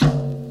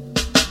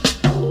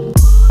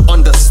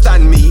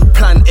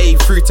Plan A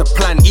through to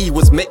plan E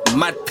was make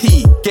mad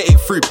P. Get it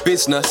through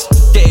business,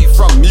 get it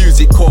from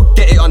music, or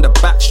get it on the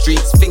back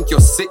streets. Think you're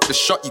sick, the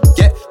shot you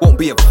get won't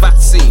be a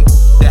vaccine.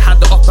 They had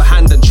the upper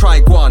hand and try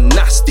go on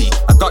nasty.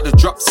 I got the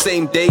drop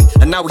same day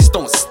and now it's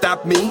don't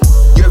stab me.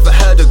 You ever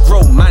heard a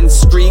grown man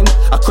scream?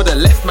 I could've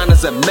left man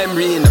as a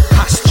memory in the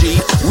past, G.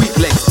 Weak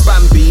legs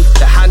Bambi,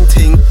 the hand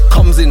ting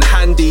comes in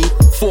handy.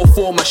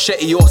 4-4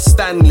 machete or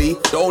Stanley.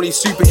 The only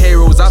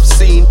superheroes I've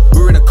seen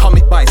were in a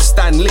comic by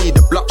Stan Lee.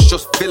 The block's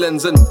just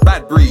villains and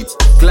bad breeds.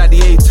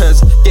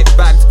 Gladiators get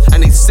bagged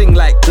and they sing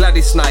like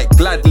Gladys Knight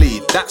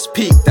gladly. That's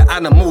peak, the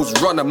animals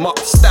run amok,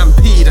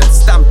 stampede and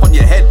stamp on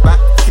your head back.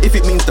 If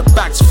it means the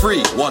bag's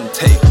free, one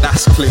take,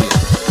 that's clean.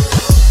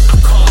 I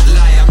can't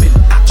lie, I'm in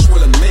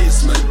actual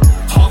amazement.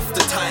 Half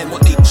the time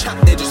what they chat,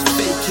 they just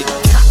fake it.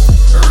 Cap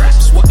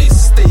raps what they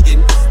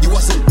stating. You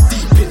wasn't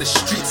deep in the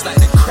streets like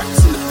the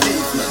cracks in the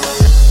pavement.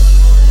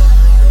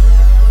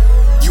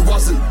 You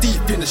wasn't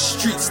deep in the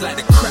streets like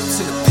the cracks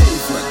in the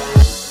pavement.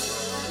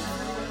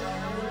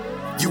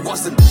 You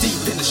wasn't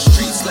deep in the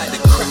streets like the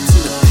cracks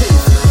in the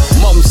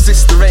pavement. Mum's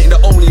sister ain't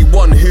the only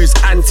one who's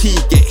anti.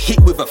 Get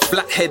hit with a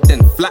flat head, then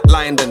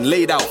flatlined and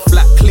laid out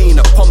flat clean.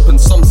 A pump and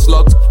some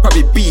slugs,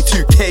 probably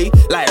B2K.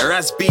 Like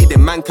Razby, the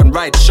man can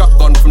ride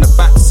shotgun from the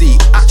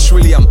backseat.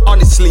 Actually, I'm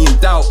honestly in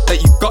doubt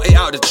that you got it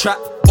out of the trap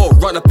or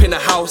run up in a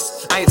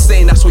house. I ain't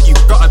saying that's what you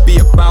gotta be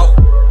about,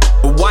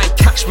 but why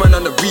catch man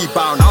on the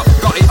rebound?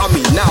 I've got it on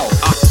me now.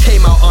 I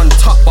came out on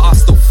top, but I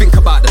still think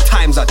about the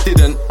times I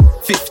didn't.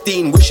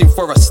 15, wishing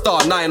for a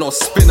star 9 or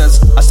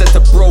spinners. I said to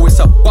bro, it's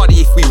a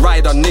body if we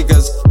ride on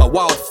niggas. My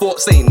wild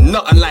thoughts ain't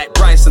nothing like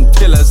Bryson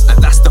Tillers,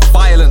 and that's the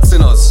violence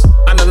in us.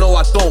 And I know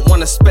I don't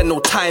wanna spend no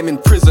time in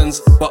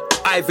prisons, but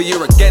either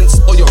you're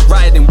against or you're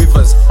riding with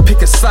us.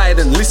 Pick a side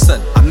and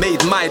listen, I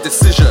made my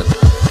decision.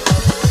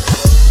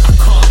 I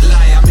can't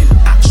lie, I'm in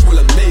actual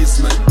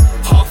amazement.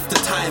 Half the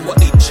time what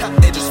they chat,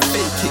 they just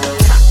fake it.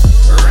 Cap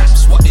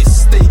raps what they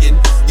stating.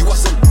 You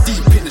wasn't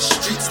deep in the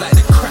streets like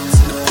the cracks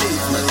in the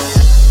pavement.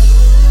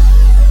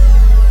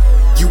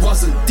 You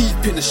wasn't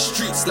deep in the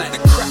streets like the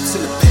cracks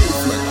in the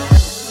pavement.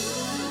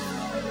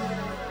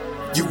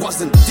 You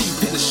wasn't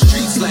deep in the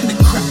streets like the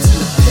cracks in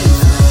the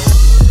pavement.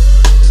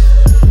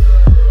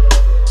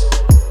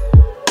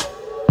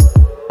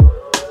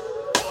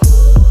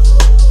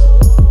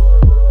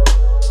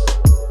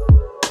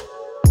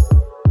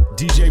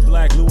 DJ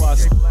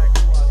Blkluos.